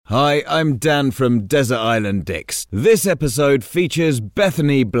Hi, I'm Dan from Desert Island Dicks. This episode features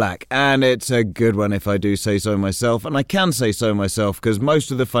Bethany Black, and it's a good one if I do say so myself, and I can say so myself because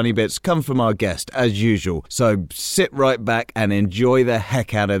most of the funny bits come from our guest, as usual. So sit right back and enjoy the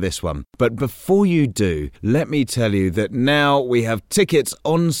heck out of this one. But before you do, let me tell you that now we have tickets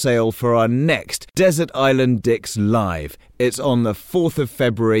on sale for our next Desert Island Dicks Live. It's on the 4th of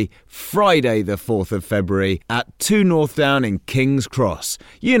February, Friday the 4th of February, at 2 North Down in King's Cross.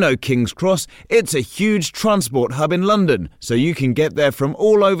 You know King's Cross, it's a huge transport hub in London, so you can get there from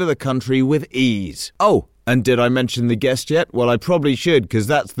all over the country with ease. Oh, and did I mention the guest yet? Well, I probably should, because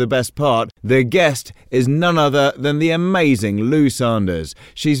that's the best part. The guest is none other than the amazing Lou Sanders.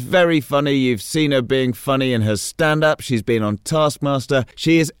 She's very funny. You've seen her being funny in her stand-up. She's been on Taskmaster.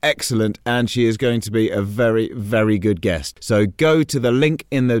 She is excellent, and she is going to be a very, very good guest. So go to the link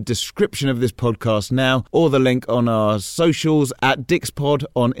in the description of this podcast now, or the link on our socials at DixPod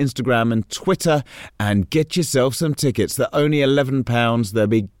on Instagram and Twitter, and get yourself some tickets. They're only £11. They'll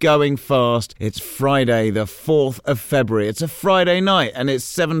be going fast. It's Friday, the 4th of February. It's a Friday night and it's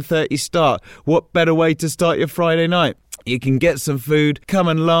 7:30 start. What better way to start your Friday night? You can get some food, come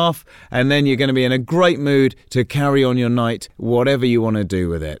and laugh, and then you're going to be in a great mood to carry on your night, whatever you want to do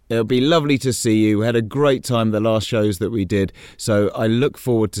with it. It'll be lovely to see you. We had a great time the last shows that we did, so I look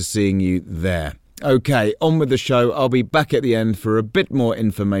forward to seeing you there. Okay, on with the show. I'll be back at the end for a bit more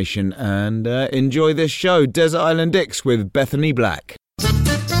information, and enjoy this show, Desert Island Dicks with Bethany Black.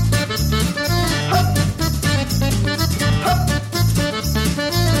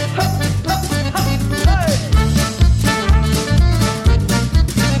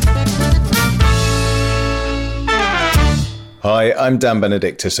 Hi, I'm Dan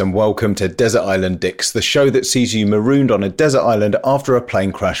Benedictus and welcome to Desert Island Dicks, the show that sees you marooned on a desert island after a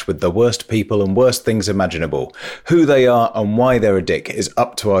plane crash with the worst people and worst things imaginable. Who they are and why they're a dick is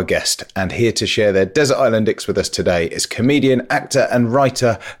up to our guest, and here to share their Desert Island Dicks with us today is comedian, actor and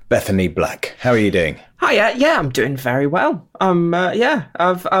writer Bethany Black. How are you doing? Hi, yeah, I'm doing very well.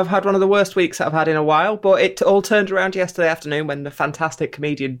 I've had one of the worst weeks that I've had in a while, but it all turned around yesterday afternoon when the fantastic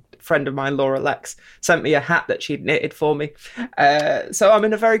comedian friend of mine, Laura Lex, sent me a hat that she'd knitted for me. So I'm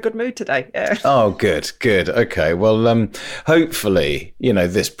in a very good mood today. Oh, good. Okay, well, hopefully,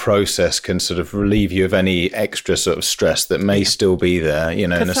 this process can sort of relieve you of any extra sort of stress that may still be there,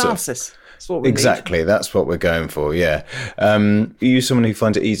 Catharsis. Exactly, need. That's what we're going for, yeah. Are you someone who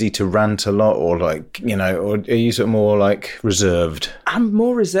finds it easy to rant a lot, or or are you sort of more reserved? I'm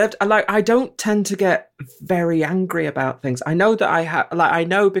more reserved. I don't tend to get very angry about things. I know that I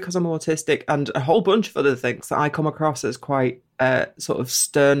know because I'm autistic and a whole bunch of other things that I come across as quite sort of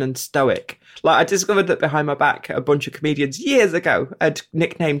stern and stoic. I discovered that behind my back, a bunch of comedians years ago had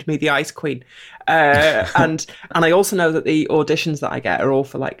nicknamed me the Ice Queen. And I also know that the auditions that I get are all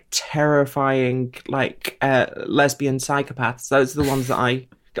for terrifying, lesbian psychopaths. Those are the ones that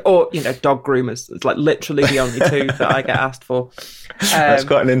or, dog groomers. It's literally the only two that I get asked for. That's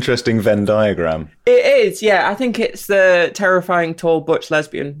quite an interesting Venn diagram. It is, yeah. I think it's the terrifying, tall, butch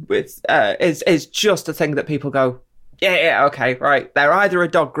lesbian is just a thing that people go, yeah, okay, right. They're either a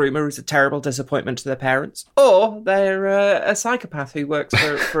dog groomer who's a terrible disappointment to their parents, or they're a psychopath who works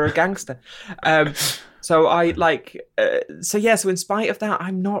for a gangster. So so in spite of that,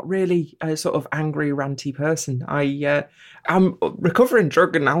 I'm not really a sort of angry, ranty person. I'm recovering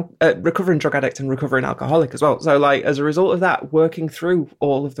drug addict and recovering alcoholic as well. So as a result of that, working through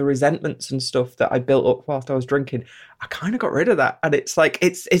all of the resentments and stuff that I built up whilst I was drinking, I kind of got rid of that. And it's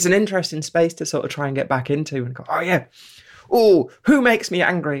it's an interesting space to sort of try and get back into and go, oh yeah. Oh, who makes me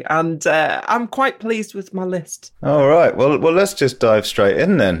angry? And I'm quite pleased with my list. All right. Well, let's just dive straight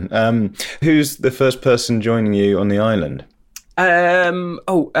in then. Who's the first person joining you on the island?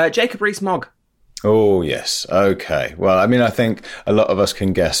 Jacob Rees-Mogg. Oh, yes. Okay. Well, I think a lot of us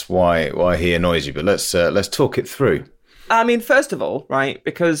can guess why he annoys you, but let's talk it through. First of all, right,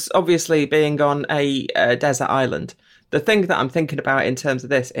 because obviously being on a desert island, the thing that I'm thinking about in terms of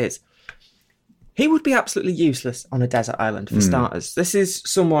this is he would be absolutely useless on a desert island, for starters. This is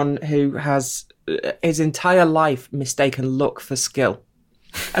someone who has his entire life mistaken luck for skill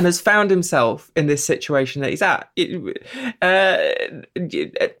and has found himself in this situation that he's at,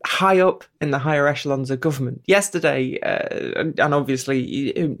 high up in the higher echelons of government. Yesterday, and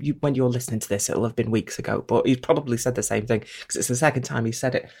obviously when you're listening to this, it'll have been weeks ago, but he's probably said the same thing because it's the second time he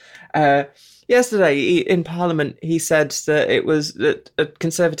said it. Yesterday, in Parliament, he said that it was that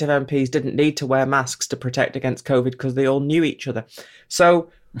Conservative MPs didn't need to wear masks to protect against COVID because they all knew each other. So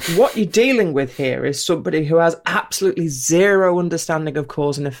what you're dealing with here is somebody who has absolutely zero understanding of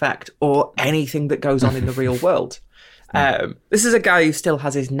cause and effect or anything that goes on in the real world. This is a guy who still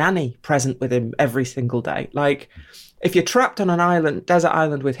has his nanny present with him every single day. Like, if you're trapped on an island, desert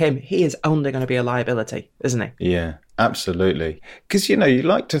island with him, he is only going to be a liability, isn't he? Yeah, absolutely. Because, you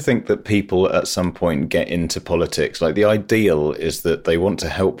like to think that people at some point get into politics. Like, the ideal is that they want to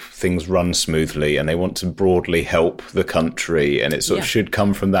help things run smoothly and they want to broadly help the country, and it sort of should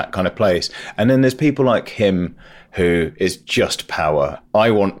come from that kind of place. And then there's people like him who is just power. I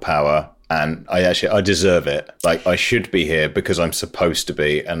want power. And I deserve it. Like, I should be here because I'm supposed to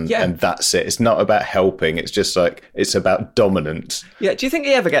be. And that's it. It's not about helping. It's just like, it's about dominance. Yeah. Do you think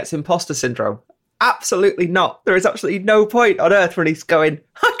he ever gets imposter syndrome? Absolutely not. There is absolutely no point on earth when he's going,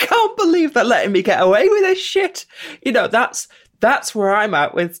 I can't believe they're letting me get away with this shit. That's where I'm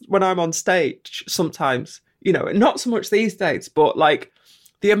at with when I'm on stage sometimes. Not so much these days, but like,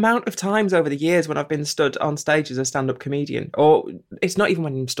 the amount of times over the years when I've been stood on stage as a stand-up comedian, or it's not even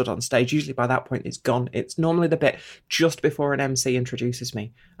when I'm stood on stage, usually by that point it's gone. It's normally the bit just before an MC introduces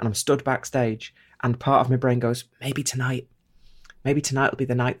me and I'm stood backstage and part of my brain goes, maybe tonight will be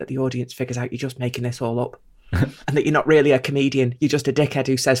the night that the audience figures out you're just making this all up and that you're not really a comedian. You're just a dickhead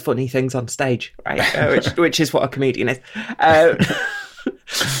who says funny things on stage, right? Which is what a comedian is.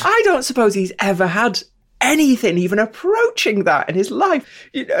 I don't suppose he's ever had anything even approaching that in his life.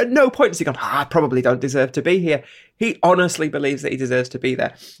 At no point has he gone, I probably don't deserve to be here. He honestly believes that he deserves to be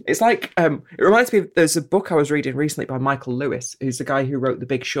there. It's like, it reminds me of, there's a book I was reading recently by Michael Lewis, who's the guy who wrote The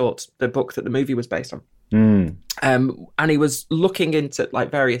Big Short, the book that the movie was based on. And he was looking into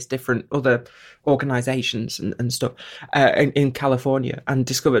like various different other organizations and stuff in California, and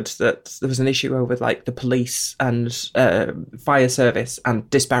discovered that there was an issue over like the police and fire service and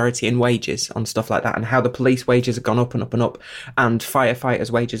disparity in wages on stuff like that, and how the police wages had gone up and up and up, and firefighters'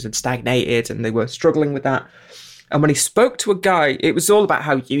 wages had stagnated, and they were struggling with that. And when he spoke to a guy, it was all about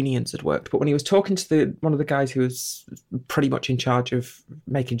how unions had worked. But when he was talking to one of the guys who was pretty much in charge of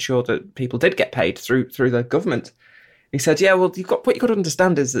making sure that people did get paid through the government, he said, yeah, well, what you've got to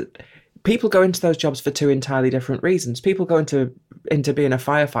understand is that people go into those jobs for two entirely different reasons. People go into being a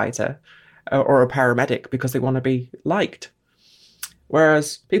firefighter or a paramedic because they want to be liked.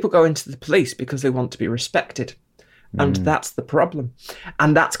 Whereas people go into the police because they want to be respected. And that's the problem.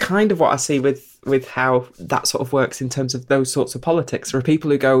 And that's kind of what I see with how that sort of works in terms of those sorts of politics. There are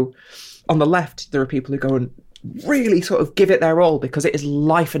people who go on the left, there are people who go and really sort of give it their all because it is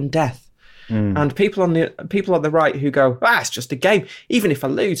life and death. And people on the right who go, it's just a game. Even if I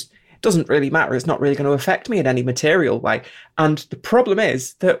lose, it doesn't really matter. It's not really going to affect me in any material way. And the problem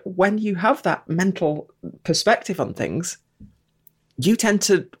is that when you have that mental perspective on things, you tend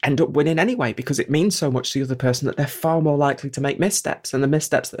to end up winning anyway, because it means so much to the other person that they're far more likely to make missteps, and the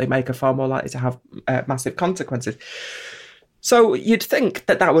missteps that they make are far more likely to have massive consequences. So you'd think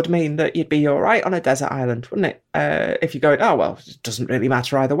that would mean that you'd be all right on a desert island, wouldn't it? If you're going, it doesn't really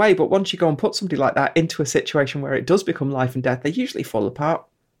matter either way. But once you go and put somebody like that into a situation where it does become life and death, they usually fall apart,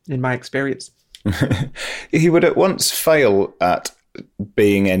 in my experience. He would at once fail at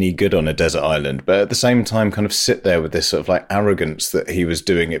being any good on a desert island, but at the same time kind of sit there with this sort of like arrogance that he was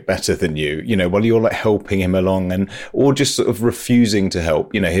doing it better than you, while you're like helping him along, or just sort of refusing to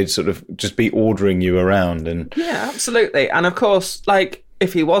help. He'd sort of just be ordering you around. And yeah, absolutely. And of course, like,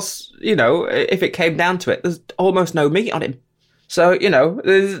 if he was, if it came down to it, there's almost no meat on him. So,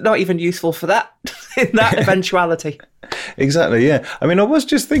 it's not even useful for that, in that eventuality. Exactly, yeah. I mean, I was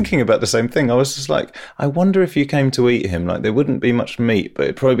just thinking about the same thing. I was just like, I wonder if you came to eat him, like, there wouldn't be much meat, but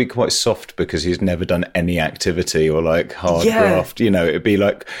it'd probably be quite soft because he's never done any activity or, like, hard graft. It'd be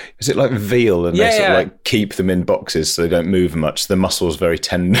like, is it like veal? And they sort of, like, keep them in boxes so they don't move much. The muscle's very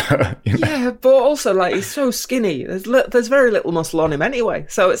tender. Yeah, but also, like, he's so skinny. There's very little muscle on him anyway.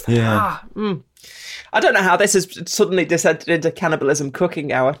 So it's I don't know how this has suddenly descended into cannibalism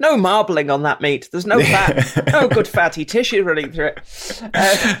cooking hour. No marbling on that meat. There's no fat, no good fatty tissue running through it.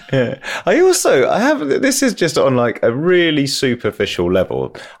 I have, this is just on like a really superficial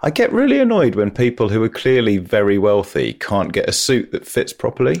level. I get really annoyed when people who are clearly very wealthy can't get a suit that fits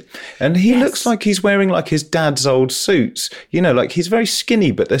properly. And he looks like he's wearing like his dad's old suits. Like he's very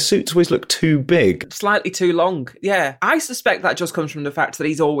skinny, but their suits always look too big. Slightly too long. Yeah. I suspect that just comes from the fact that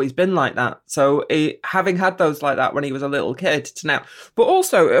he's always been like that. So having had those like that when he was a little kid to now. But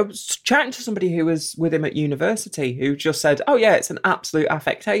also, I was chatting to somebody who was with him at university who just said, it's an absolute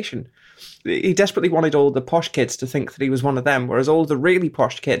affectation. He desperately wanted all the posh kids to think that he was one of them, whereas all the really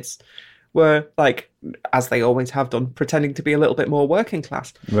posh kids were, like, as they always have done, pretending to be a little bit more working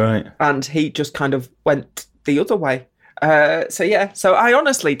class. Right. And he just kind of went the other way. So I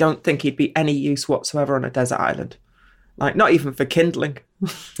honestly don't think he'd be any use whatsoever on a desert island. Like, not even for kindling.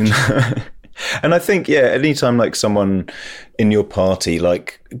 And I think, anytime like someone in your party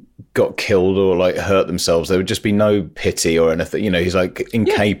like got killed or like hurt themselves, there would just be no pity or anything. He's like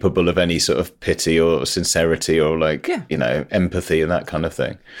incapable of any sort of pity or sincerity or like, empathy and that kind of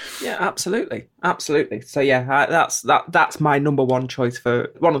thing. Yeah, absolutely. Absolutely. So that's my number one choice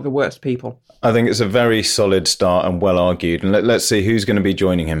for one of the worst people. I think it's a very solid start and well argued. And let's see who's going to be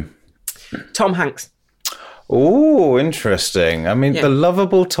joining him. Tom Hanks. Oh, interesting. I mean, the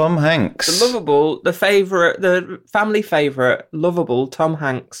lovable Tom Hanks. The family favourite, lovable Tom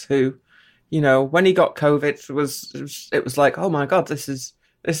Hanks, who, when he got COVID, it was like, oh my God,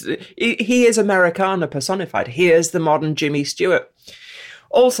 he is Americana personified. He is the modern Jimmy Stewart.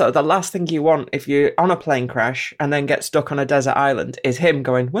 Also, the last thing you want if you're on a plane crash and then get stuck on a desert island is him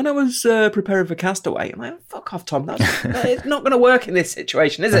going, when I was preparing for Castaway. I'm like, fuck off, Tom. It's not going to work in this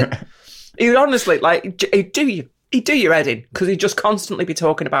situation, is it? He would honestly, he'd do your head in, because he'd just constantly be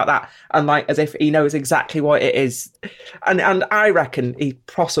talking about that, and like as if he knows exactly what it is. And I reckon he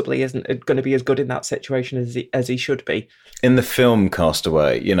possibly isn't going to be as good in that situation as he should be. In the film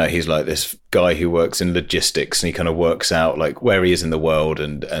Castaway, he's like this guy who works in logistics, and he kind of works out like where he is in the world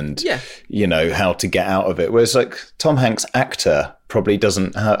and how to get out of it. Whereas like Tom Hanks, actor, probably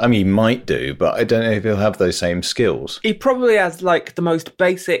doesn't have, I mean, he might do, but I don't know if he'll have those same skills. He probably has like the most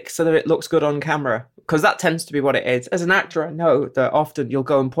basic so that it looks good on camera, because that tends to be what it is. As an actor, I know that often you'll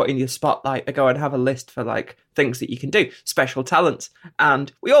go and put in your spotlight or go and have a list for like things that you can do, special talents.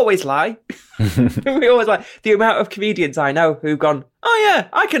 And we always lie. We always lie. The amount of comedians I know who've gone, oh yeah,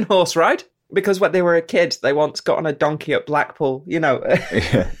 I can horse ride. Because when they were a kid, they once got on a donkey at Blackpool,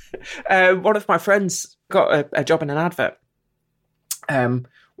 Yeah. One of my friends got a job in an advert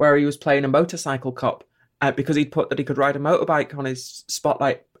where he was playing a motorcycle cop because he'd put that he could ride a motorbike on his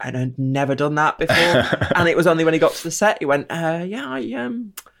spotlight, and I'd never done that before. And it was only when he got to the set, he went, I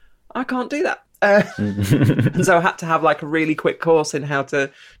can't do that. And so I had to have like a really quick course in how to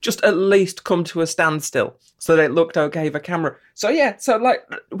just at least come to a standstill so that it looked okay for camera. So like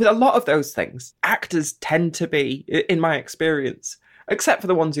with a lot of those things, actors tend to be, in my experience, except for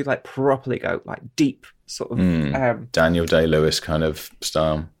the ones who like properly go like deep sort of Daniel Day-Lewis kind of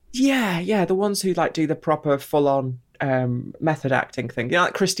style. Yeah, the ones who like do the proper full-on method acting thing.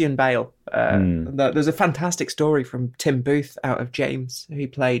 Like Christian Bale. There's a fantastic story from Tim Booth out of James. He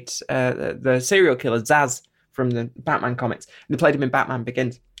played the serial killer Zaz from the Batman comics. And he played him in Batman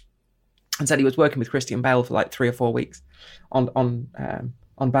Begins, and said he was working with Christian Bale for like 3 or 4 weeks on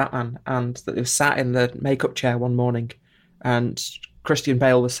Batman, and that he was sat in the makeup chair one morning, and Christian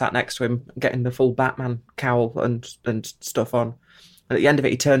Bale was sat next to him getting the full Batman cowl and stuff on. And at the end of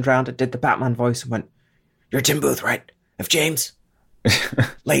it, he turned around and did the Batman voice and went, "You're Tim Booth, right? Of James?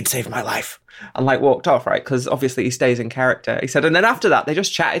 Lade saved my life." And like walked off, right? Because obviously he stays in character. He said, and then after that, they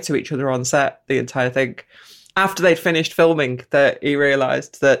just chatted to each other on set, the entire thing. After they'd finished filming, that he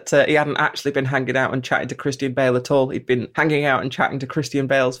realised that he hadn't actually been hanging out and chatting to Christian Bale at all. He'd been hanging out and chatting to Christian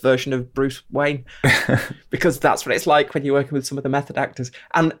Bale's version of Bruce Wayne. Because that's what it's like when you're working with some of the method actors.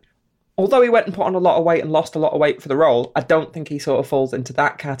 And although he went and put on a lot of weight and lost a lot of weight for the role, I don't think he sort of falls into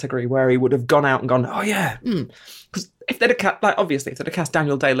that category where he would have gone out and gone, oh yeah. Because if they'd have cast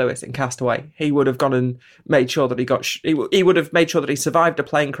Daniel Day-Lewis in Castaway, he would have gone and made sure that he would have made sure that he survived a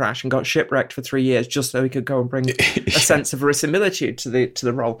plane crash and got shipwrecked for 3 years just so he could go and bring a sense of verisimilitude to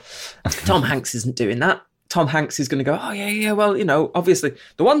the role. Tom Hanks isn't doing that. Tom Hanks is going to go, oh yeah, well, obviously,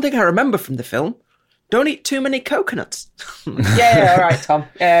 the one thing I remember from the film, don't eat too many coconuts. Yeah, all right, Tom.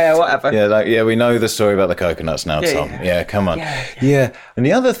 Yeah, whatever. Yeah, we know the story about the coconuts now, Tom. Yeah, come on. Yeah. And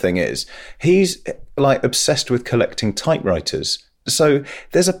the other thing is, he's like obsessed with collecting typewriters. So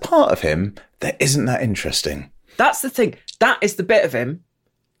there's a part of him that isn't that interesting. That's the thing. That is the bit of him,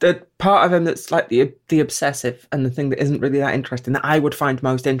 the part of him that's like the obsessive, and the thing that isn't really that interesting, that I would find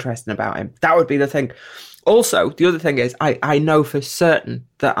most interesting about him. That would be the thing. Also, the other thing is, I know for certain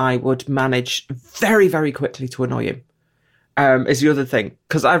that I would manage very, very quickly to annoy him, is the other thing.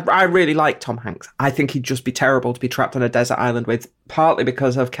 Because I really like Tom Hanks. I think he'd just be terrible to be trapped on a desert island with, partly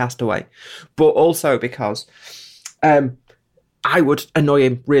because of Castaway, but also because I would annoy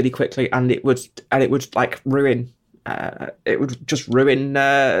him really quickly, and it would like ruin, it would just ruin...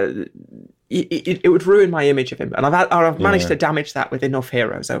 It would ruin my image of him, and I've managed to damage that with enough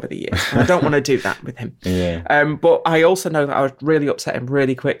heroes over the years. And I don't want to do that with him. But I also know that I would really upset him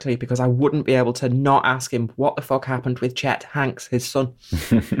really quickly, because I wouldn't be able to not ask him what the fuck happened with Chet Hanks, his son.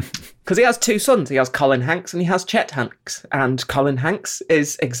 Because he has 2 sons. He has Colin Hanks and he has Chet Hanks. And Colin Hanks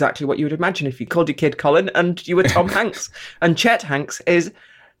is exactly what you would imagine if you called your kid Colin and you were Tom Hanks. And Chet Hanks is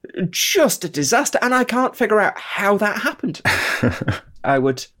just a disaster, and I can't figure out how that happened. I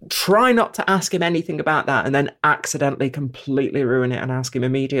would try not to ask him anything about that and then accidentally completely ruin it and ask him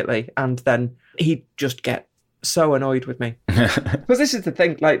immediately. And then he'd just get so annoyed with me. Because this is the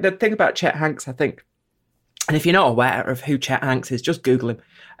thing, like the thing about Chet Hanks, I think, and if you're not aware of who Chet Hanks is, just Google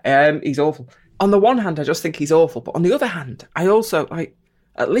him. He's awful. On the one hand, I just think he's awful. But on the other hand, I also, like,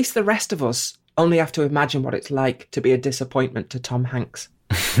 at least the rest of us only have to imagine what it's like to be a disappointment to Tom Hanks.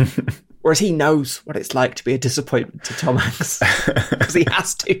 Whereas he knows what it's like to be a disappointment to Tom Hanks. Because he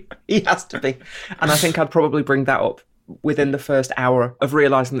has to. He has to be. And I think I'd probably bring that up within the first hour of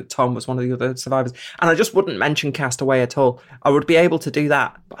realising that Tom was one of the other survivors. And I just wouldn't mention Castaway at all. I would be able to do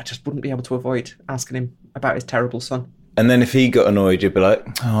that, but I just wouldn't be able to avoid asking him about his terrible son. And then if he got annoyed, you'd be like,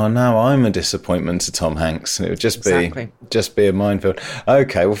 oh, now I'm a disappointment to Tom Hanks. And it would just be a minefield.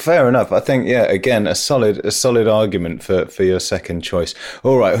 Okay, well, fair enough. I think, yeah, again, a solid argument for your second choice.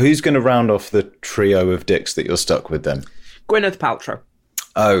 All right, who's going to round off the trio of dicks that you're stuck with then? Gwyneth Paltrow.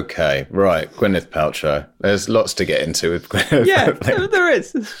 Okay, right, Gwyneth Paltrow. There's lots to get into with Gwyneth. Yeah, there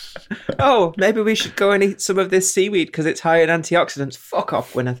is. Oh, maybe we should go and eat some of this seaweed because it's high in antioxidants. Fuck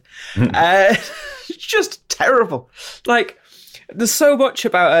off, Gwyneth. It's just terrible. Like, there's so much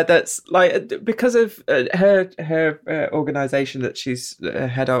about her that's like, because of her organisation that she's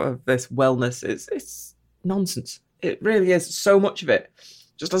head of this wellness, it's nonsense. It really is. So much of it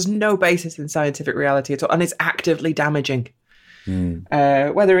just has no basis in scientific reality at all, and it's actively damaging.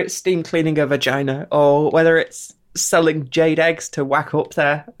 Whether it's steam cleaning a vagina or whether it's selling jade eggs to whack up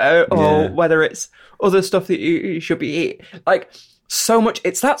there or whether it's other stuff that you should be eating. Like, so much,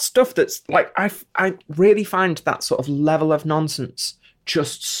 it's that stuff that's like, I really find that sort of level of nonsense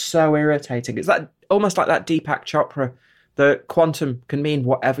just so irritating. It's that almost like that Deepak Chopra, that quantum can mean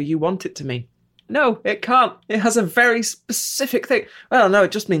whatever you want it to mean. No, it can't. It has a very specific thing. Well, no,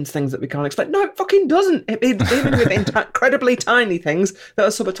 it just means things that we can't explain. No, it fucking doesn't. It means even with incredibly tiny things that are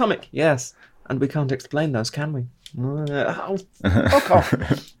subatomic. Yes, and we can't explain those, can we? Fuck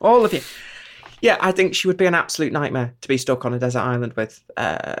off, all of you. Yeah, I think she would be an absolute nightmare to be stuck on a desert island with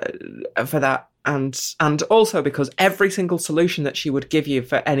for that. And also because every single solution that she would give you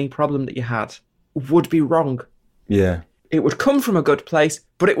for any problem that you had would be wrong. Yeah. It would come from a good place,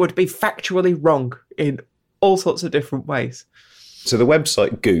 but it would be factually wrong in all sorts of different ways. So the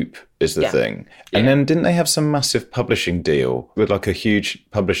website Goop is the thing. And then didn't they have some massive publishing deal with like a huge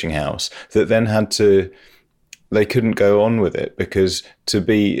publishing house that then they couldn't go on with it because to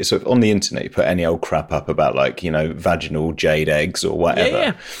be sort of on the internet, you put any old crap up about like, you know, vaginal jade eggs or whatever.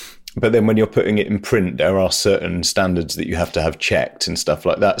 Yeah. But then when you're putting it in print, there are certain standards that you have to have checked and stuff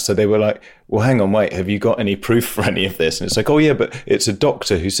like that. So they were like, well, hang on, wait, have you got any proof for any of this? And it's like, oh, yeah, but it's a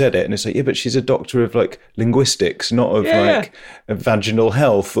doctor who said it. And it's like, yeah, but she's a doctor of like linguistics, not of vaginal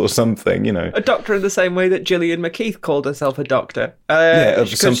health or something, you know. A doctor in the same way that Gillian McKeith called herself a doctor. Of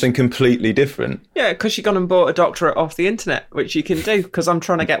something completely different. Yeah, because she gone and bought a doctorate off the internet, which you can do, because I'm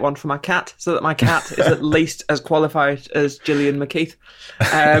trying to get one for my cat so that my cat is at least as qualified as Gillian McKeith.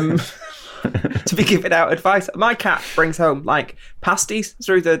 To be giving out advice. My cat brings home like pasties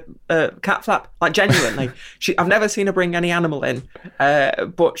through the cat flap, like genuinely. I've never seen her bring any animal in,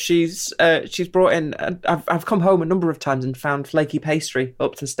 but she's brought in. I've come home a number of times and found flaky pastry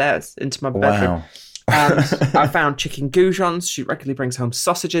up the stairs into my bedroom. Wow. And I found chicken goujons. She regularly brings home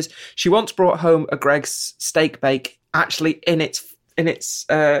sausages. She once brought home a Greg's steak bake, actually in its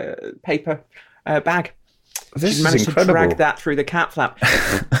paper bag. This She's managed is incredible. To drag that through the cat flap.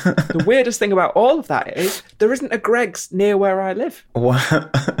 The weirdest thing about all of that is there isn't a Greg's near where I live. What?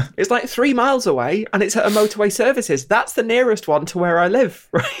 It's like 3 miles away and it's at a motorway services. That's the nearest one to where I live.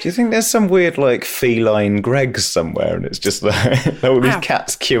 Right? Do you think there's some weird like feline Greg's somewhere and it's just like all these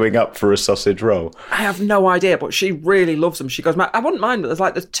cats queuing up for a sausage roll? I have no idea, but she really loves them. She goes, I wouldn't mind, but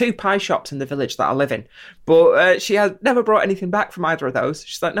there's 2 pie shops in the village that I live in. But she has never brought anything back from either of those.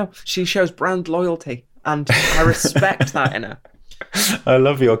 She's like, no, she shows brand loyalty. And I respect that in her. I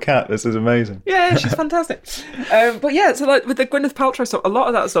love your cat. This is amazing. Yeah, she's fantastic. But yeah, so like with the Gwyneth Paltrow stuff, a lot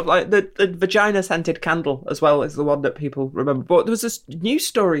of that stuff, like the vagina-scented candle as well is the one that people remember. But there was this news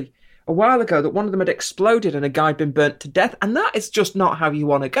story a while ago that one of them had exploded and a guy had been burnt to death. And that is just not how you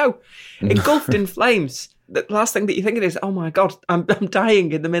want to go. Engulfed in flames. The last thing that you think of is, oh my God, I'm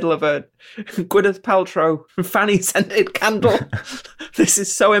dying in the middle of a Gwyneth Paltrow fanny-scented candle. This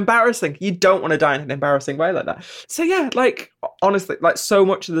is so embarrassing. You don't want to die in an embarrassing way like that. So yeah, like, honestly, like so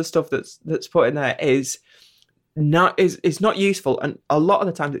much of the stuff that's put in there is not useful, and a lot of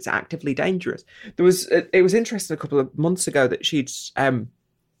the times it's actively dangerous. It was interesting a couple of months ago that she'd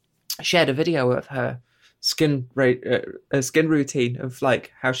shared a video of her skin routine of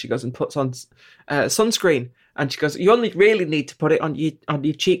like how she goes and puts on sunscreen, and she goes, you only really need to put it on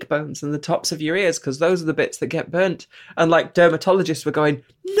your cheekbones and the tops of your ears because those are the bits that get burnt. And like dermatologists were going,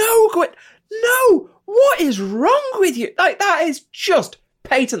 no, what is wrong with you? Like that is just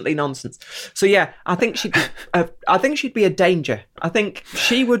patently nonsense. So yeah, I think she'd be a danger. I think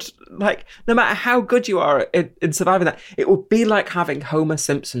she would, like, no matter how good you are in surviving that, it would be like having Homer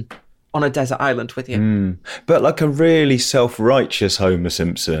Simpson on a desert island with you. But like a really self-righteous Homer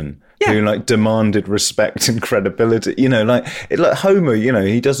Simpson. Yeah. Who like demanded respect and credibility, like Homer,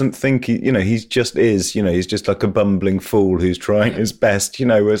 he doesn't think he's just he's just like a bumbling fool who's trying his best,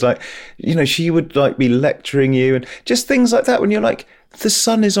 whereas like, she would like be lecturing you and just things like that when you're like, the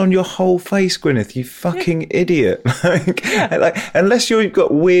sun is on your whole face, Gwyneth, you fucking idiot. Like, unless you've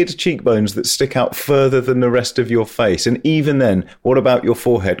got weird cheekbones that stick out further than the rest of your face. And even then, what about your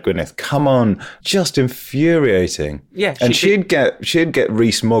forehead, Gwyneth? Come on, just infuriating. Yeah. And she'd get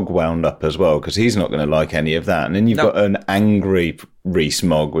Rees-Mogg wound up as well, because he's not going to like any of that. And then you've got an angry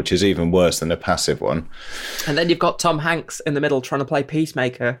Rees-Mogg, which is even worse than a passive one. And then you've got Tom Hanks in the middle trying to play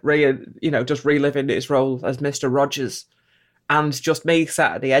peacemaker, just reliving his role as Mr. Rogers. And just me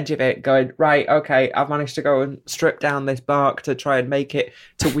sat at the edge of it going, right, okay, I've managed to go and strip down this bark to try and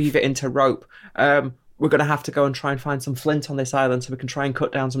to weave it into rope. We're going to have to go and try and find some flint on this island so we can try and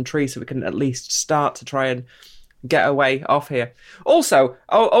cut down some trees so we can at least start to try and get away off here. Also,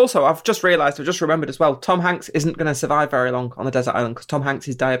 I've just remembered as well, Tom Hanks isn't going to survive very long on the desert island because Tom Hanks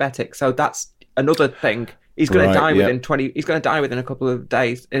is diabetic. So that's another thing. He's going to die He's going to die within a couple of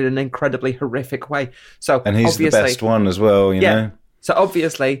days in an incredibly horrific way. So, and he's the best one as well, you know. So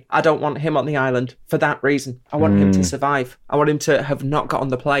obviously, I don't want him on the island for that reason. I want him to survive. I want him to have not got on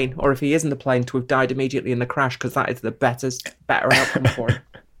the plane, or if he is in the plane, to have died immediately in the crash, because that is the better outcome for him.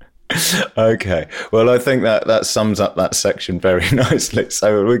 Okay, well, I think that sums up that section very nicely.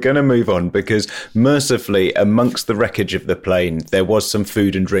 So we're going to move on because mercifully, amongst the wreckage of the plane, there was some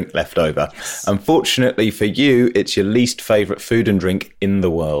food and drink left over. Yes. Unfortunately for you, it's your least favourite food and drink in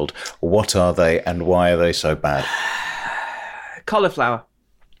the world. What are they and why are they so bad? Cauliflower.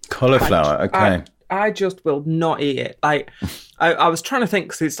 Okay. I just will not eat it. I was trying to think,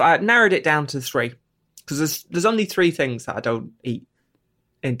 because I narrowed it down to 3, because there's only 3 things that I don't eat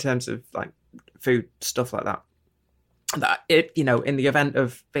in terms of like food, stuff like that. In the event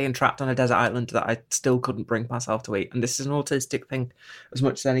of being trapped on a desert island, that I still couldn't bring myself to eat. And this is an autistic thing as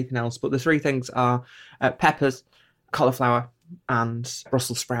much as anything else. But the 3 things are peppers, cauliflower, and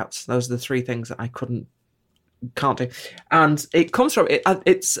Brussels sprouts. Those are the 3 things that I can't do. And it comes from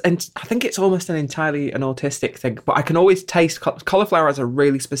it's, and I think it's almost entirely an autistic thing, but I can always taste cauliflower has a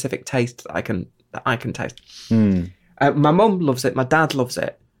really specific taste that I can taste. My mum loves it, my dad loves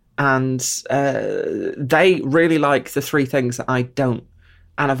it, and they really like the 3 things that I don't,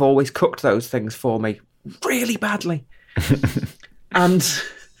 and I've always cooked those things for me really badly. and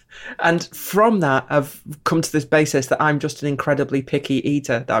from that, I've come to this basis that I'm just an incredibly picky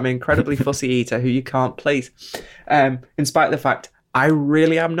eater, that I'm an incredibly fussy eater who you can't please, in spite of the fact I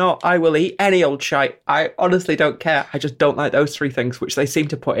really am not. I will eat any old shite. I honestly don't care. I just don't like those 3 things, which they seem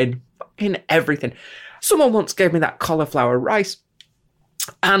to put in everything. Someone once gave me that cauliflower rice,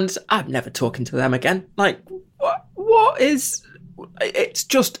 and I'm never talking to them again. Like, what is... It's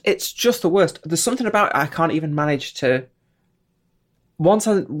just the worst. There's something about it I can't even manage to... Once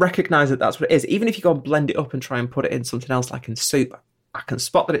I recognise that that's what it is, even if you go and blend it up and try and put it in something else, like in soup, I can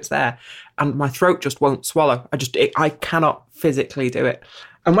spot that it's there, and my throat just won't swallow. I cannot physically do it.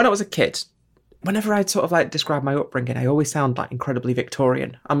 And when I was a kid... Whenever I sort of like describe my upbringing, I always sound like incredibly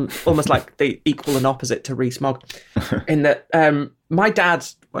Victorian. I'm almost like the equal and opposite to Rees-Mogg, in that my dad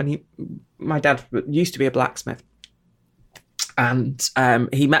used to be a blacksmith, and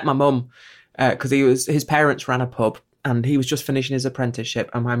he met my mum because his parents ran a pub, and he was just finishing his apprenticeship,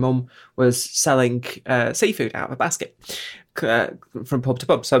 and my mum was selling seafood out of a basket from pub to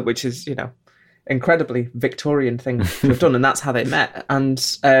pub, so which is incredibly Victorian thing to have done, and that's how they met. And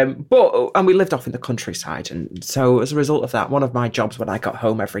we lived off in the countryside, and so as a result of that, one of my jobs when I got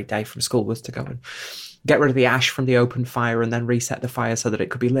home every day from school was to go and get rid of the ash from the open fire and then reset the fire so that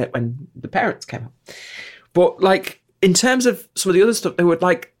it could be lit when the parents came up. But like in terms of some of the other stuff,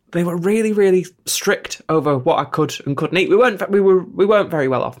 they were really, really strict over what I could and couldn't eat. We weren't very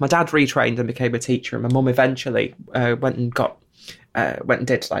well off. My dad retrained and became a teacher, and my mum eventually went and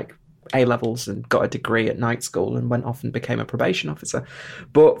did like A-levels and got a degree at night school and went off and became a probation officer.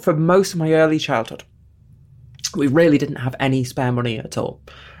 But for most of my early childhood, we really didn't have any spare money at all.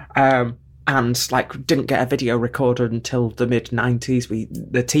 and like didn't get a video recorder until the mid-90s.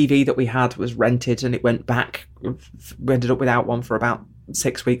 The TV that we had was rented and it went back. We ended up without one for about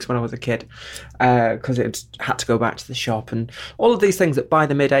 6 weeks when I was a kid, because it had to go back to the shop, and all of these things that by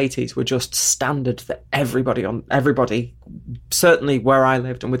the mid-80s were just standard that everybody, certainly where I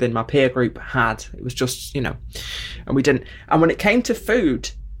lived and within my peer group, had. It was just, and we didn't. And when it came to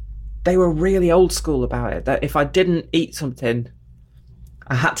food, they were really old school about it, that if I didn't eat something,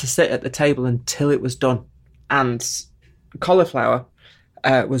 I had to sit at the table until it was done. And cauliflower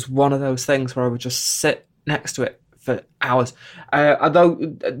was one of those things where I would just sit next to it for hours. Although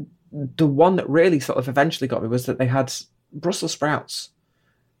the one that really sort of eventually got me was that they had Brussels sprouts,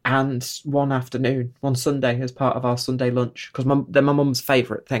 and one Sunday as part of our Sunday lunch, because they're my mum's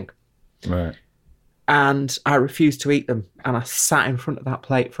favourite thing. Right. And I refused to eat them, and I sat in front of that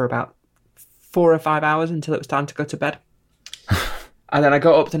plate for about 4 or 5 hours until it was time to go to bed. And then I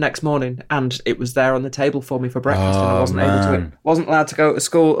got up the next morning and it was there on the table for me for breakfast, and I wasn't allowed to go to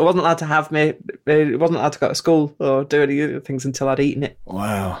school. I wasn't allowed to wasn't allowed to go to school or do any other things until I'd eaten it.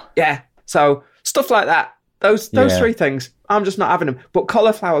 Wow. Yeah. So stuff like that. Those 3 things, I'm just not having them. But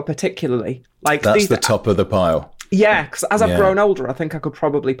cauliflower particularly, like that's the top of the pile. Yeah, because as I've grown older, I think I could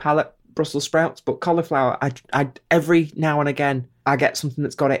probably palate Brussels sprouts, but cauliflower, I every now and again I get something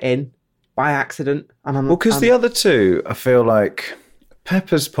that's got it in by accident, and because the other two, I feel like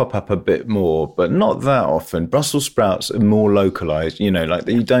peppers pop up a bit more, but not that often. Brussels sprouts are more localized, like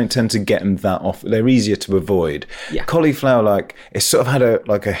you don't tend to get them that often. They're easier to avoid. Yeah. Cauliflower, like, it's sort of had a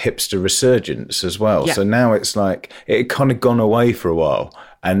hipster resurgence as well. Yeah. So now it's like it kind of gone away for a while.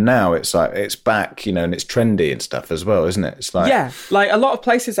 And now it's like, it's back, and it's trendy and stuff as well, isn't it? It's like... Yeah, like a lot of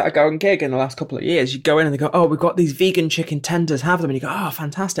places that I go and gig in the last couple of years, you go in and they go, oh, we've got these vegan chicken tenders, have them. And you go, oh,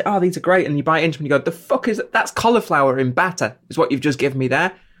 fantastic. Oh, these are great. And you bite into them and you go, the fuck is that? That's cauliflower in batter, is what you've just given me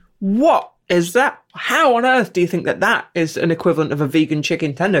there. What is that? How on earth do you think that is an equivalent of a vegan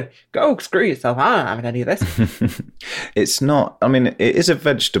chicken tender? Go screw yourself. I'm not having any of this. It's not. I mean, it is a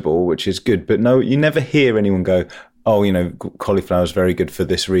vegetable, which is good. But no, you never hear anyone go, oh, cauliflower is very good for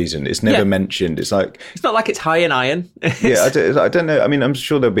this reason. It's never mentioned. It's like... It's not like it's high in iron. Yeah, I don't know. I mean, I'm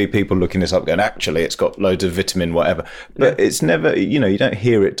sure there'll be people looking this up going, actually, it's got loads of vitamin, whatever. But it's never, you don't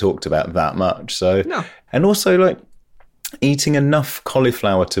hear it talked about that much. So, no. And also, like, eating enough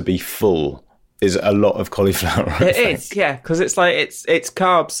cauliflower to be full is a lot of cauliflower. It is, yeah, because it's like, it's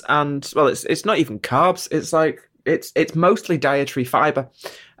carbs and, well, it's not even carbs. It's like, it's mostly dietary fibre.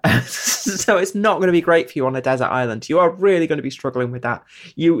 So it's not going to be great for you on a desert island. You are really going to be struggling with that.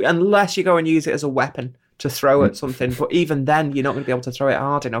 Unless you go and use it as a weapon to throw at something. But even then, you're not going to be able to throw it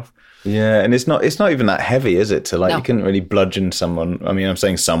hard enough. Yeah, and it's not even that heavy, is it? No. You couldn't really bludgeon someone. I mean, I'm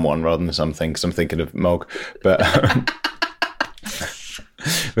saying someone rather than something, because I'm thinking of Mog. But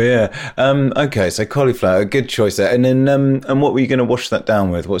but yeah, okay. So cauliflower, good choice there. And then, and what were you going to wash that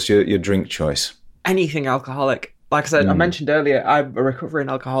down with? What's your drink choice? Anything alcoholic. Like I said, I mentioned earlier, I'm a recovering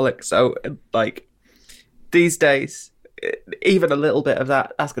alcoholic. So, like, these days, even a little bit of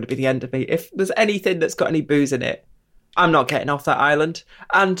that's going to be the end of me. If there's anything that's got any booze in it, I'm not getting off that island.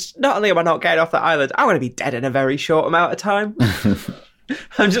 And not only am I not getting off that island, I'm going to be dead in a very short amount of time.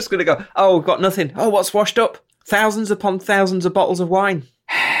 I'm just going to go, oh, we've got nothing. Oh, what's washed up? Thousands upon thousands of bottles of wine.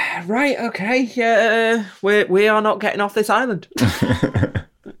 Right, okay. Yeah, we are not getting off this island.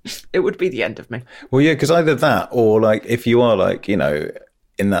 It would be the end of me. Well, yeah, because either that or, like, if you are, like, in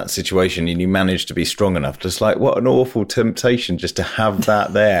that situation and you manage to be strong enough, just like, what an awful temptation just to have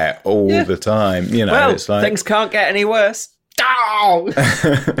that there all the time. Well, it's like... things can't get any worse. Oh!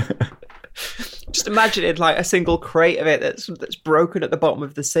 Just imagine it like a single crate of it that's broken at the bottom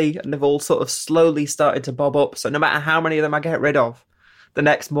of the sea, and they've all sort of slowly started to bob up. So no matter how many of them I get rid of, the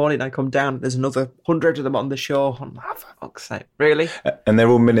next morning I come down, there's another 100 of them on the shore. I'm like, oh, for fuck's sake, really? And they're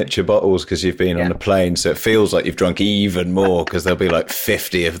all miniature bottles because you've been on a plane, so it feels like you've drunk even more because there'll be like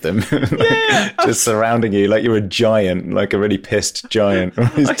 50 of them just surrounding you like you're a giant, like a really pissed giant.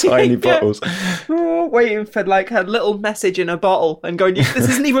 These tiny bottles. Oh, waiting for like a little message in a bottle and going, this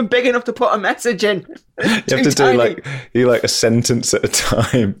isn't even big enough to put a message in. You have to do like a sentence at a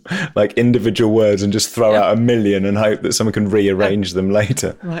time, like individual words, and just throw out a million and hope that someone can rearrange them later.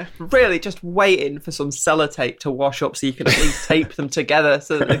 Like, really just waiting for some sellotape to wash up so you can at least tape them together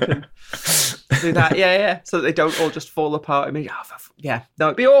so that they can do that. So that they don't all just fall apart. I mean, no,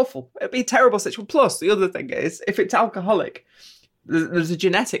 it'd be awful. It'd be a terrible situation. Plus, the other thing is, if it's alcoholic, there's a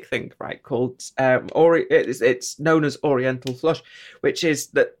genetic thing, right, called it's known as Oriental flush, which is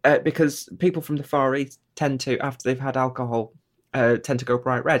that because people from the Far East tend to, after they've had alcohol, tend to go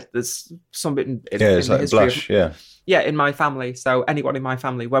bright red. There's something in it's the like history blush, in my family. So anyone in my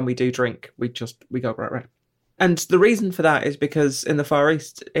family, when we do drink, we go bright red. And the reason for that is because in the Far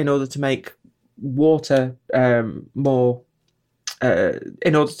East, in order to make water more,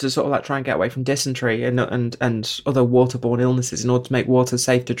 in order to sort of like try and get away from dysentery and other waterborne illnesses, in order to make water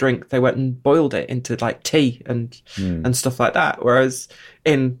safe to drink, they went and boiled it into like tea and stuff like that. Whereas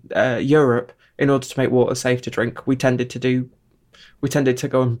in Europe, in order to make water safe to drink, we tended to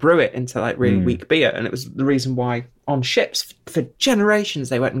go and brew it into like really weak beer. And it was the reason why on ships for generations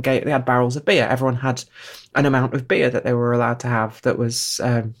they went and they had barrels of beer. Everyone had an amount of beer that they were allowed to have that was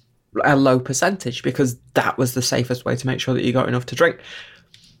a low percentage, because that was the safest way to make sure that you got enough to drink.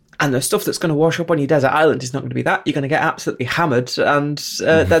 And the stuff that's going to wash up on your desert island is not going to be that. You're going to get absolutely hammered, and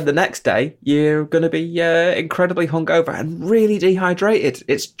then the next day you're going to be incredibly hungover and really dehydrated.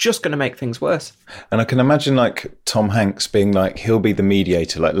 It's just going to make things worse. And I can imagine like Tom Hanks being like, he'll be the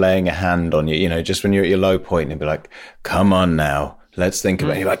mediator, like laying a hand on you, you know, just when you're at your low point, and be like, come on now, let's think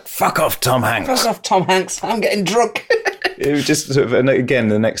about it. You're like, fuck off, Tom Hanks. Fuck off, Tom Hanks. I'm getting drunk. It was just sort of, and again,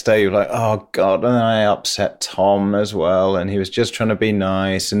 the next day you're like, oh God, and then I upset Tom as well, and he was just trying to be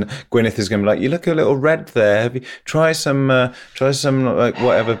nice, and Gwyneth is going to be like, you look a little red there, have you try some like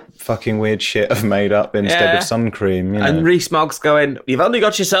whatever fucking weird shit I've made up instead of sun cream, you know? And Rees-Mogg's going, you've only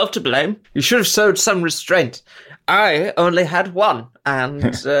got yourself to blame, you should have showed some restraint, I only had one, and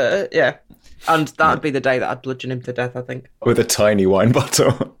and that would be the day that I'd bludgeon him to death, I think. With a tiny wine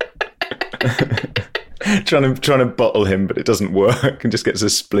bottle. trying to bottle him, but it doesn't work and just gets a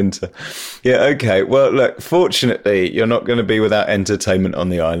splinter. Yeah, okay. Well, look, fortunately, you're not going to be without entertainment on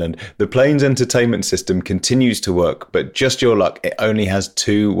the island. The plane's entertainment system continues to work, but just your luck, it only has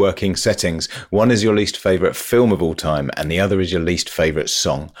 2 working settings. One is your least favourite film of all time, and the other is your least favourite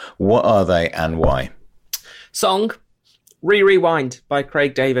song. What are they and why? Song, Rewind by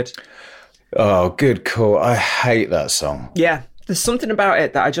Craig David. Oh, good call. I hate that song. Yeah. There's something about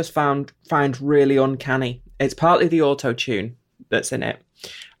it that I just find really uncanny. It's partly the auto-tune that's in it.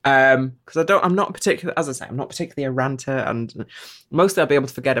 Because I'm not particularly a ranter, and mostly I'll be able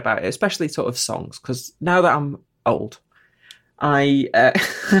to forget about it, especially sort of songs, because now that I'm old, I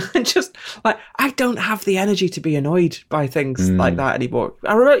just like, I don't have the energy to be annoyed by things like that anymore.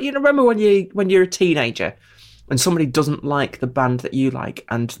 I remember when you're a teenager and somebody doesn't like the band that you like,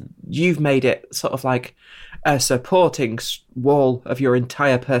 and you've made it sort of like a supporting wall of your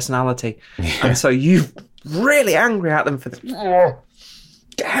entire personality. Yeah. And so you're really angry at them for this.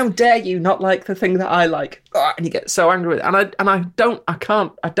 How dare you not like the thing that I like? And you get so angry with it. And I don't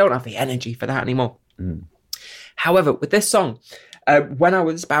have the energy for that anymore. However, with this song, when I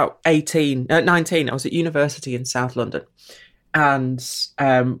was about 19, I was at university in South London, and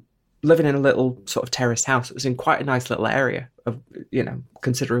living in a little sort of terraced house. It was in quite a nice little area of,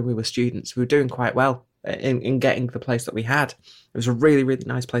 considering we were students, we were doing quite well in getting the place that we had. It was a really, really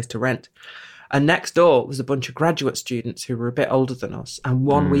nice place to rent. And next door was a bunch of graduate students who were a bit older than us. And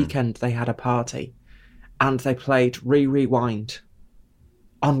one weekend they had a party, and they played Rewind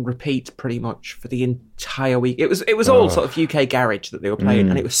on repeat pretty much for the entire week. It was all sort of UK garage that they were playing,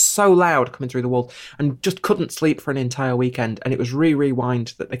 and it was so loud coming through the walls, and just couldn't sleep for an entire weekend. And it was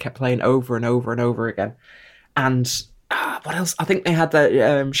Rewind that they kept playing over and over and over again. And what else? I think they had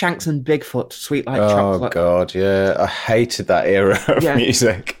the Shanks and Bigfoot, Sweet Like Chocolate. Oh, God, yeah. I hated that era of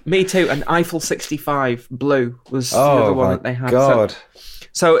music. Me too. And Eiffel 65 Blue was the other one that they had. God.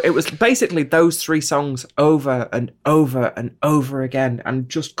 So it was basically those 3 songs over and over and over again, and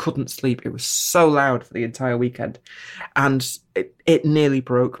just couldn't sleep. It was so loud for the entire weekend. And it nearly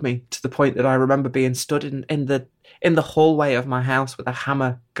broke me, to the point that I remember being stood in the hallway of my house with a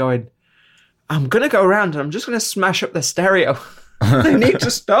hammer going, I'm going to go around and I'm just going to smash up the stereo. I need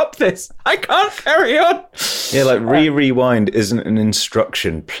to stop this. I can't carry on. Yeah, like rewind isn't an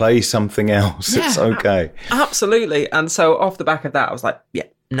instruction. Play something else. Yeah, it's okay. Absolutely. And so off the back of that, I was like, yeah,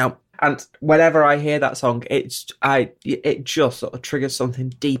 no. And whenever I hear that song, it just sort of triggers something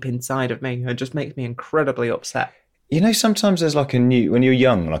deep inside of me. It just makes me incredibly upset. Sometimes there's like when you're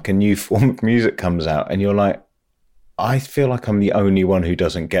young, like a new form of music comes out, and you're like, I feel like I'm the only one who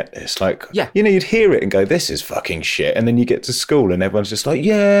doesn't get this. Like, you'd hear it and go, this is fucking shit. And then you get to school and everyone's just like,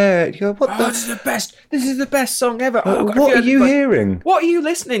 yeah. You go, what the? This is the best. This is the best song ever. What are you hearing? What are you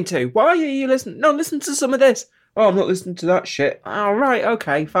listening to? Why are you listening? No, listen to some of this. Oh, I'm not listening to that shit. Oh, right.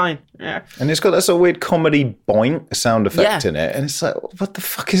 Okay, fine. Yeah. And it's got that sort of weird comedy boink sound effect in it. And it's like, what the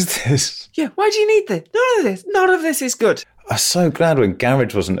fuck is this? Yeah, why do you need this? None of this is good. I'm so glad when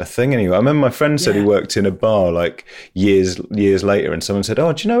garage wasn't a thing anymore. I remember my friend said he worked in a bar like years later, and someone said,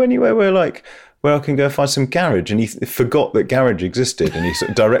 oh, do you know anywhere where like well, I can go find some garage. And he forgot that garage existed, and he sort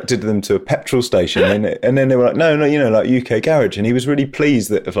of directed them to a petrol station. And then they were like, no, like UK garage. And he was really pleased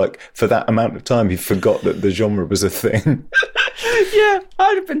that for that amount of time, he forgot that the genre was a thing. Yeah,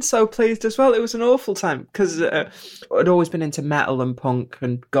 I'd have been so pleased as well. It was an awful time because I'd always been into metal and punk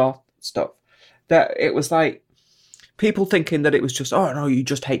and goth stuff. That it was like people thinking that it was just, oh no, you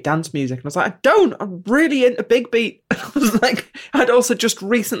just hate dance music. And I was like, I don't. I'm really into big beat. I was like, I'd also just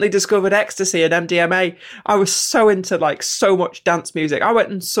recently discovered ecstasy and MDMA. I was so into like so much dance music. I went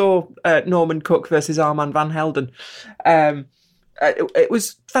and saw Norman Cook versus Armand van Helden. It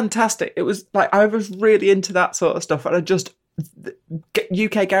was fantastic. It was like I was really into that sort of stuff, and I just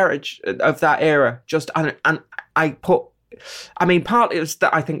UK garage of that era. And I put. I mean, partly it was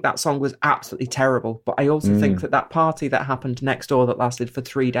that I think that song was absolutely terrible, but I also think that party that happened next door that lasted for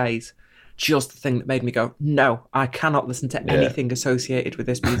 3 days, just the thing that made me go, no, I cannot listen to anything associated with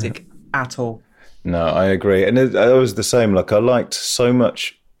this music at all. No, I agree. And I was the same. Like, I liked so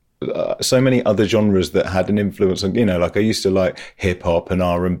much, so many other genres that had an influence on, like I used to like hip hop and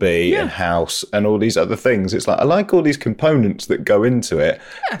R&B and house and all these other things. It's like, I like all these components that go into it,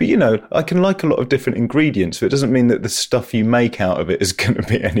 but I can like a lot of different ingredients. So it doesn't mean that the stuff you make out of it is going to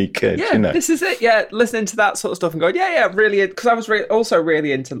be any good. Yeah, this is it. Yeah, listening to that sort of stuff and going, really, because I was also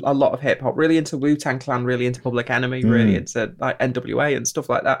really into a lot of hip hop, really into Wu-Tang Clan, really into Public Enemy, really into like NWA and stuff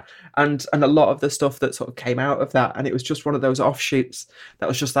like that. And a lot of the stuff that sort of came out of that. And it was just one of those offshoots that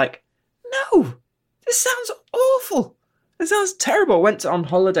was just like, no, this sounds awful. This sounds terrible. I went on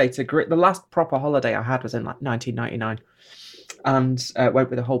holiday to Greece. The last proper holiday I had was in like 1999. And went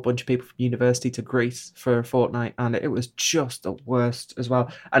with a whole bunch of people from university to Greece for a fortnight. And it was just the worst as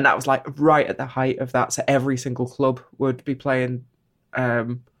well. And that was like right at the height of that. So every single club would be playing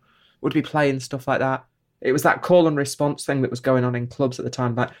stuff like that. It was that call and response thing that was going on in clubs at the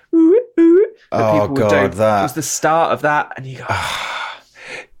time. Like, ooh, ooh, that people would do. That it was the start of that. And you go...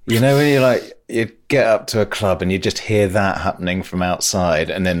 when you get up to a club and you just hear that happening from outside,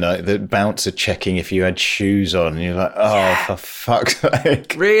 and then the bouncer checking if you had shoes on, and you're like, for fuck's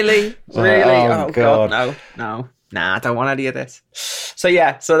sake. Really? Oh God, no. Nah, I don't want any of this. So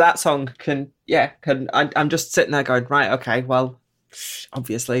that song I'm just sitting there going, right, okay, well,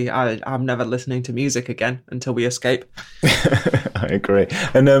 obviously I'm never listening to music again until we escape. I agree.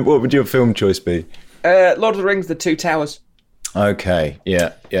 And what would your film choice be? Lord of the Rings, The Two Towers. Okay,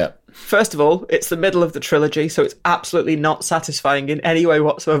 yeah. First of all, it's the middle of the trilogy, so it's absolutely not satisfying in any way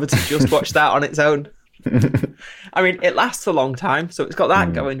whatsoever to just watch that on its own. I mean, it lasts a long time, so it's got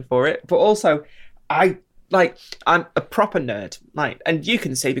that going for it. But also, I'm a proper nerd, and you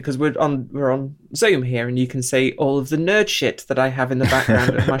can see because we're on Zoom here, and you can see all of the nerd shit that I have in the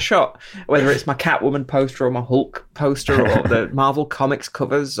background of my shot, whether it's my Catwoman poster or my Hulk poster or the Marvel Comics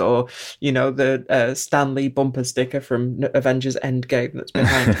covers or the Stan Lee bumper sticker from Avengers Endgame that's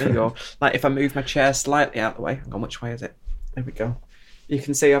behind me, or like if I move my chair slightly out of the way. Hang on, which way is it? There we go. You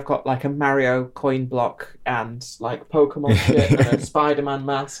can see I've got like a Mario coin block and like Pokemon shit and a Spider-Man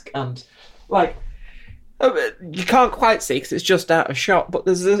mask and like. You can't quite see because it's just out of shot, but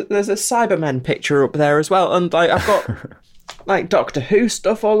there's a Cybermen picture up there as well, and like I've got like Doctor Who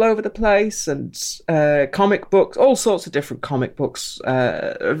stuff all over the place, and comic books, all sorts of different comic books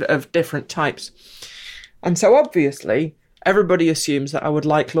of different types, and so obviously everybody assumes that I would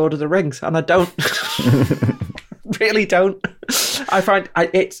like Lord of the Rings, and I don't. Really don't. I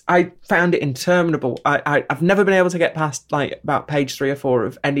found it interminable. I've never been able to get past like about page 3 or 4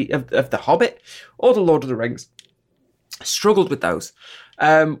 of any of The Hobbit or The Lord of the Rings. Struggled with those.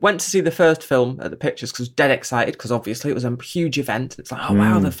 Went to see the first film at the Pictures because I was dead excited because obviously it was a huge event. It's like, oh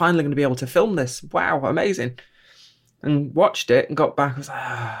wow, they're finally going to be able to film this. Wow, amazing. And watched it and got back. I was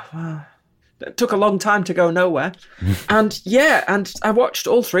like, wow. It took a long time to go nowhere. And I watched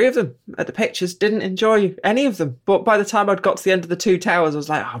all 3 of them at the Pictures, didn't enjoy any of them. But by the time I'd got to the end of The Two Towers, I was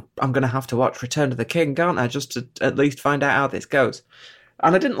like, I'm going to have to watch Return of the King, aren't I? Just to at least find out how this goes.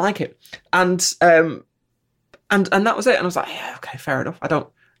 And I didn't like it. And that was it. And I was like, yeah, okay, fair enough.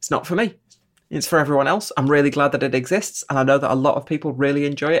 It's not for me. It's for everyone else. I'm really glad that it exists. And I know that a lot of people really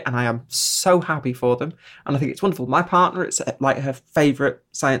enjoy it. And I am so happy for them. And I think it's wonderful. My partner, it's like her favourite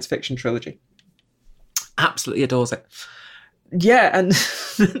science fiction trilogy. Absolutely adores it. Yeah, and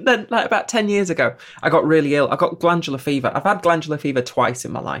then like about 10 years ago, I got really ill. I got glandular fever. I've had glandular fever twice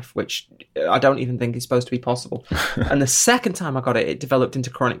in my life, which I don't even think is supposed to be possible. And the second time I got it, it developed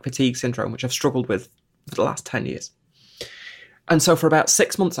into chronic fatigue syndrome, which I've struggled with for the last 10 years. And so for about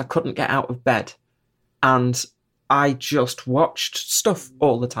 6 months, I couldn't get out of bed. And I just watched stuff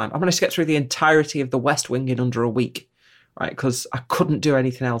all the time. I managed to get through the entirety of The West Wing in under a week. right? Because I couldn't do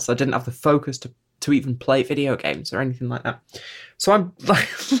anything else. I didn't have the focus to even play video games or anything like that. So I'm like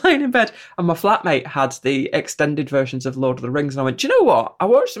laying in bed, and my flatmate had the extended versions of Lord of the Rings, and I went, do you know what? I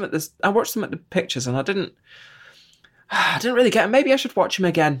watched them at the pictures, and I didn't really get them. Maybe I should watch them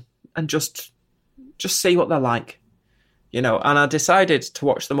again and just see what they're like. And I decided to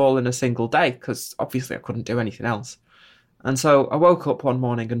watch them all in a single day because obviously I couldn't do anything else. And so I woke up one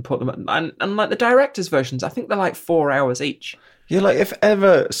morning and put them, and like the director's versions, I think they're like 4 hours each. Yeah, like if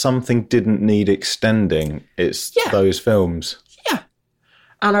ever something didn't need extending, it's those films. Yeah.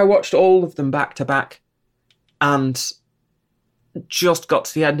 And I watched all of them back to back and just got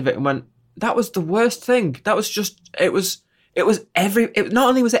to the end of it and went, that was the worst thing. That was just, not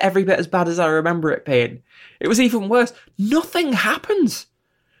only was it every bit as bad as I remember it being, it was even worse. Nothing happens.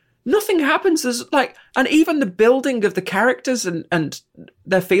 There's and even the building of the characters and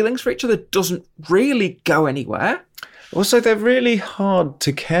their feelings for each other doesn't really go anywhere. Also, they're really hard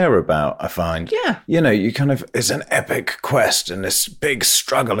to care about, I find. Yeah. It's an epic quest and this big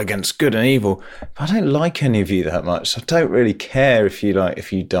struggle against good and evil. But I don't like any of you that much. I don't really care if you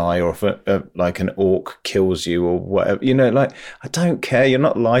die or if an orc kills you or whatever. I don't care. You're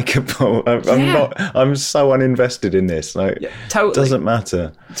not likable. I'm so uninvested in this. Totally. It doesn't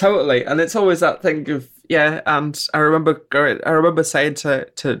matter. Totally. And it's always that thing of, and I remember saying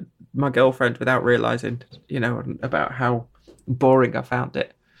to my girlfriend without realising, about how boring I found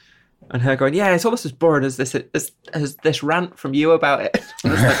it. And her going, yeah, it's almost as boring as this rant from you about it. I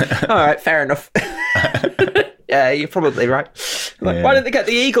was like, all right, fair enough. Yeah, you're probably right. Why didn't they get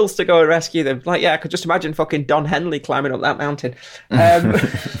the Eagles to go and rescue them? I could just imagine fucking Don Henley climbing up that mountain.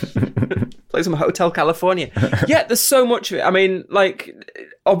 Play some Hotel California. Yeah, there's so much of it. I mean,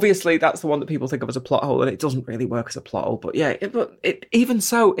 obviously that's the one that people think of as a plot hole, and it doesn't really work as a plot hole. But yeah, even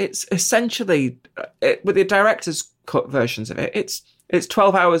so, it's essentially with the director's cut versions of it. It's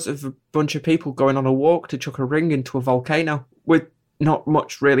 12 hours of a bunch of people going on a walk to chuck a ring into a volcano with not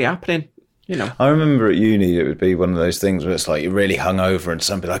much really happening. I remember at uni it would be one of those things where it's like you're really hungover and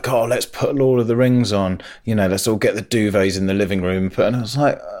somebody like, oh, let's put Lord of the Rings on. Let's all get the duvets in the living room. And I was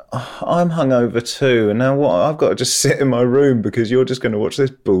like, I'm hungover too. And now what? I've got to just sit in my room because you're just going to watch this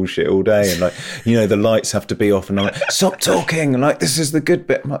bullshit all day. And the lights have to be off. And I'm like, stop talking. And this is the good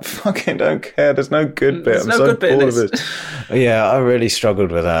bit. I'm like, fucking don't care. There's no good bit. I'm so bored of it. Yeah, I really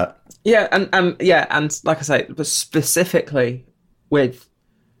struggled with that. Yeah. And like I say, but specifically with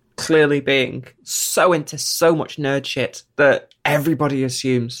clearly being so into so much nerd shit that everybody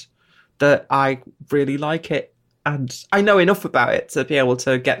assumes that I really like it. And I know enough about it to be able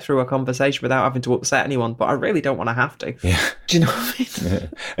to get through a conversation without having to upset anyone, but I really don't want to have to. Yeah. Do you know what I mean? Yeah.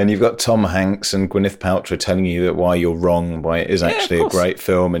 And you've got Tom Hanks and Gwyneth Paltrow telling you that why you're wrong, why it is actually a great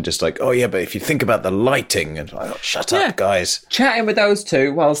film, and just oh yeah, but if you think about the lighting, and shut up, guys. Chatting with those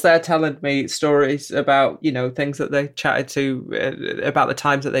two whilst they're telling me stories about, things that they chatted to about the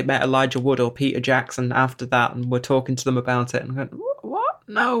times that they met Elijah Wood or Peter Jackson after that, and we're talking to them about it, and I'm going, what?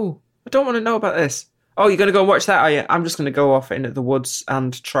 No, I don't want to know about this. Oh, you're going to go and watch that, are you? I'm just going to go off into the woods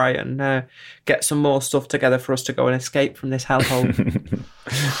and try and get some more stuff together for us to go and escape from this hellhole.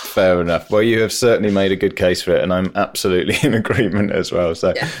 Fair enough. Well, you have certainly made a good case for it, and I'm absolutely in agreement as well.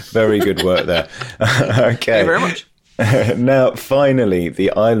 So very good work there. Okay. Thank you very much. Now, finally,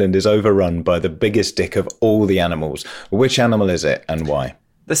 the island is overrun by the biggest dick of all the animals. Which animal is it and why?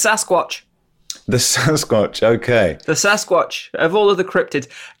 The Sasquatch. The Sasquatch, okay. The Sasquatch of all of the cryptids.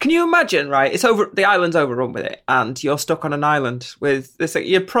 Can you imagine, right? The island's overrun with it, and you're stuck on an island with this.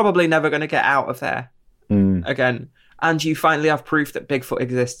 You're probably never going to get out of there again, and you finally have proof that Bigfoot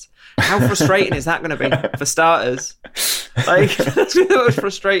exists. How frustrating is that going to be for starters? That's the most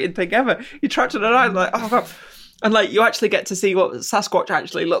frustrating thing ever. You're trapped on an island, oh god. And you actually get to see what Sasquatch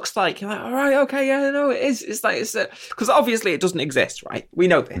actually looks like. You're like, all right, okay, yeah, no, it is. It's because obviously it doesn't exist, right? We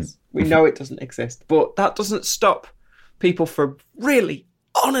know this. We know it doesn't exist, but that doesn't stop people from really,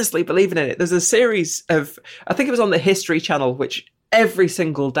 honestly believing in it. There's a series of, I think it was on the History Channel, which every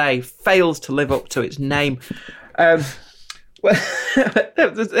single day fails to live up to its name.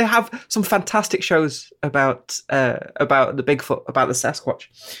 They have some fantastic shows about the Bigfoot, about the Sasquatch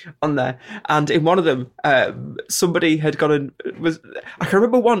on there, and in one of them, somebody had gone and I can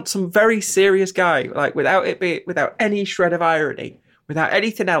remember once some very serious guy, without any shred of irony, without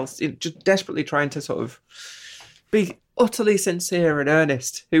anything else, just desperately trying to sort of be utterly sincere and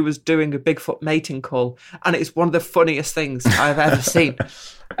earnest, who was doing a Bigfoot mating call, and it's one of the funniest things I've ever seen.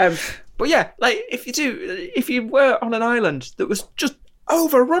 But yeah, if you were on an island that was just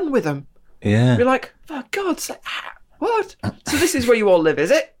overrun with them, you'd be like, for God's sake, what? So this is where you all live,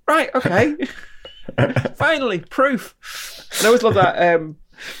 is it? Right, okay. Finally, proof. And I always love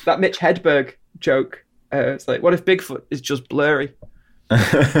that Mitch Hedberg joke. It's like, what if Bigfoot is just blurry?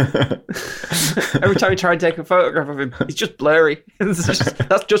 Every time you try and take a photograph of him, he's just blurry.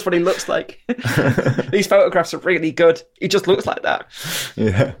 That's just what he looks like. These photographs are really good. He just looks like that.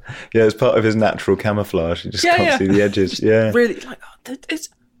 Yeah, it's part of his natural camouflage. You just can't see the edges. Yeah, really, like, it's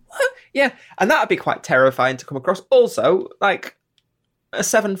what? Yeah, and that'd be quite terrifying to come across. Also, like a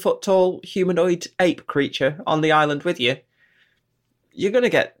 7-foot-tall humanoid ape creature on the island with you. You're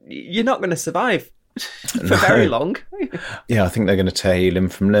not going to survive for very long. Yeah, I think they're going to tear you limb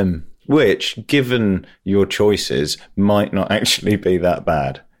from limb, which, given your choices, might not actually be that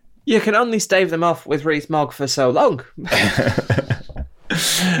bad. You can only stave them off with Rees-Mogg for so long.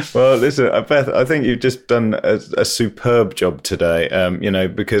 Well, listen, Beth, I think you've just done a superb job today,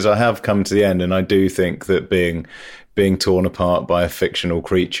 because I have come to the end, and I do think that being torn apart by a fictional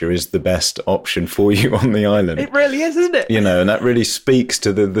creature is the best option for you on the island. It really is, isn't it? And that really speaks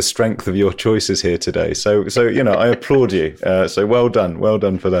to the strength of your choices here today. So I applaud you. So well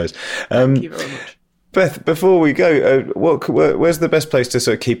done for those. Thank you very much. Beth, before we go, where's the best place to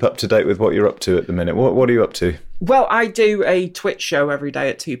sort of keep up to date with what you're up to at the minute? What are you up to? Well, I do a Twitch show every day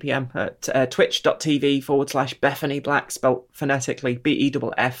at 2 p.m. at twitch.tv/Bethany Black, spelt phonetically,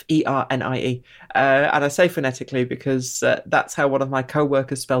 BEFFERNIE. And I say phonetically because that's how one of my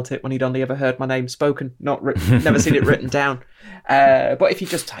co-workers spelt it when he'd only ever heard my name spoken, never seen it written down. But if you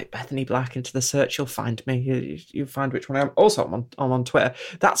just type Bethany Black into the search, you'll find me. You'll find which one I am. Also, I'm on Twitter.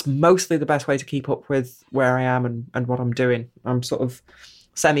 That's mostly the best way to keep up with where I am and what I'm doing. I'm sort of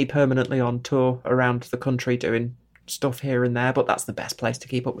semi-permanently on tour around the country doing stuff here and there, but that's the best place to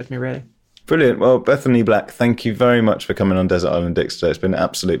keep up with me, really. Brilliant. Well, Bethany Black, thank you very much for coming on Desert Island Dicks today. It's been an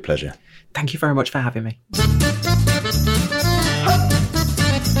absolute pleasure. Thank you very much for having me.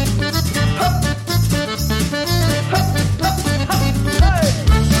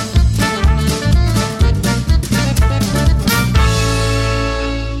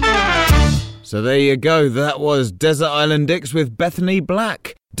 So there you go, that was Desert Island Dicks with Bethany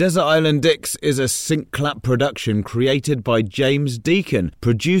Black. Desert Island Dicks is a sync clap production created by James Deacon,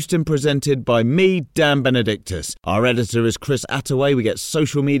 produced and presented by me, Dan Benedictus. Our editor is Chris Attaway. We get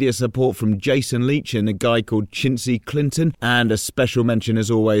social media support from Jason Leach and a guy called Chintzy Clinton. And a special mention, as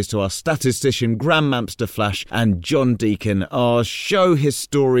always, to our statistician Grandmaster Flash and John Deacon, our show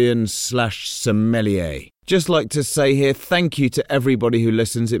historian / sommelier. Just like to say here, thank you to everybody who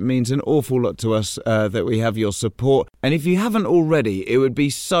listens. It means an awful lot to us that we have your support. And if you haven't already, it would be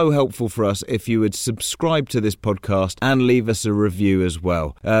so helpful for us if you would subscribe to this podcast and leave us a review as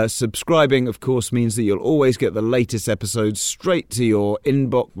well. Subscribing, of course, means that you'll always get the latest episodes straight to your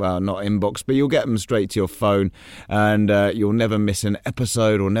inbox. Well, not inbox, but you'll get them straight to your phone. And you'll never miss an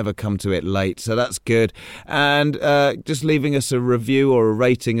episode or never come to it late. So that's good. And just leaving us a review or a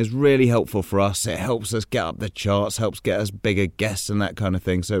rating is really helpful for us. It helps us get up the charts, helps get us bigger guests and that kind of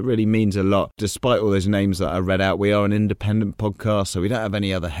thing. So it really means a lot. Despite all those names that I read out, we are an independent podcast, so we don't have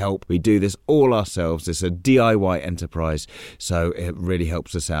any other help. We do this all ourselves. It's a DIY enterprise, so it really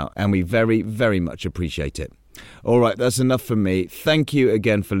helps us out, and we very, very much appreciate it. All right, that's enough from me. Thank you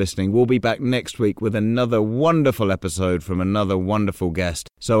again for listening. We'll be back next week with another wonderful episode from another wonderful guest.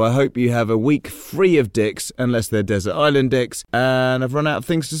 So I hope you have a week free of dicks, unless they're Desert Island dicks, and I've run out of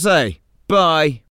things to say. Bye.